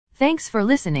Thanks for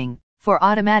listening. For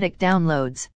automatic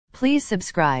downloads, please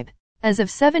subscribe. As of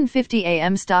 7:50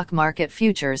 a.m. stock market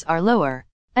futures are lower.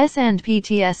 S&P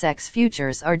TSX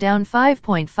futures are down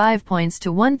 5.5 points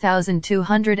to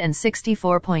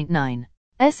 1,264.9.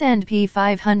 S&P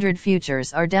 500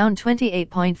 futures are down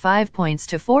 28.5 points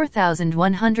to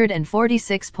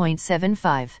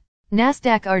 4,146.75.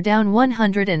 Nasdaq are down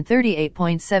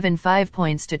 138.75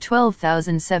 points to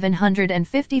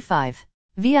 12,755.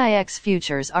 VIX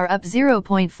futures are up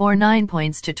 0.49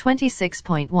 points to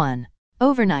 26.1.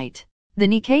 Overnight, the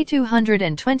Nikkei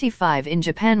 225 in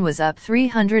Japan was up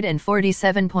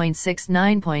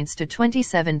 347.69 points to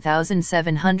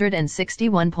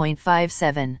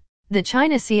 27,761.57. The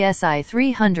China CSI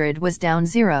 300 was down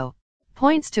 0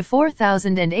 points to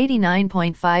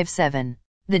 4,089.57.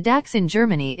 The DAX in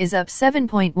Germany is up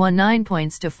 7.19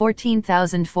 points to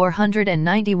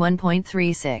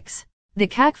 14,491.36. The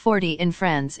CAC 40 in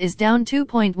France is down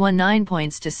 2.19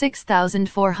 points to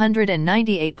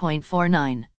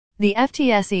 6,498.49. The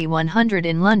FTSE 100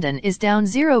 in London is down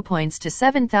 0 points to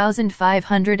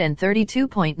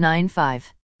 7,532.95.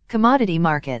 Commodity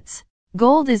markets.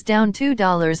 Gold is down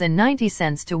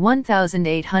 $2.90 to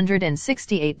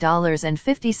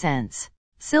 $1,868.50.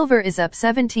 Silver is up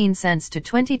 17 cents to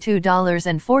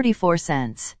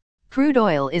 $22.44. Crude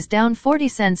oil is down 40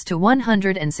 cents to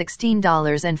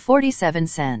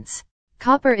 $116.47.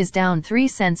 Copper is down 3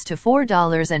 cents to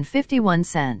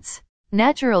 $4.51.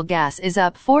 Natural gas is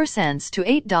up 4 cents to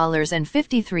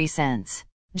 $8.53.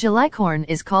 July corn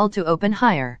is called to open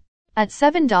higher at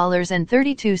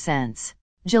 $7.32.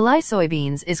 July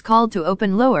soybeans is called to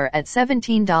open lower at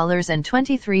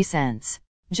 $17.23.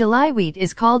 July wheat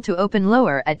is called to open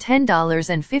lower at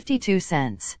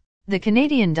 $10.52. The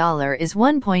Canadian dollar is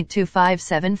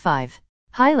 1.2575.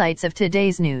 Highlights of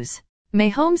today's news. May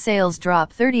home sales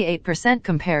drop 38%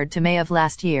 compared to May of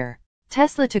last year.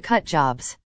 Tesla to cut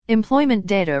jobs. Employment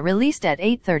data released at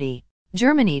 8:30.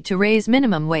 Germany to raise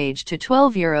minimum wage to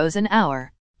 €12 an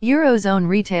hour. Eurozone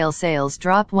retail sales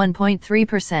drop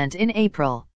 1.3% in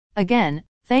April. Again,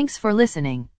 thanks for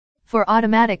listening. For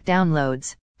automatic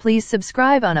downloads, please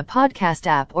subscribe on a podcast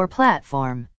app or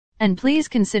platform. And please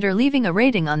consider leaving a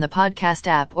rating on the podcast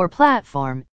app or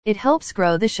platform. It helps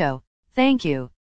grow the show. Thank you.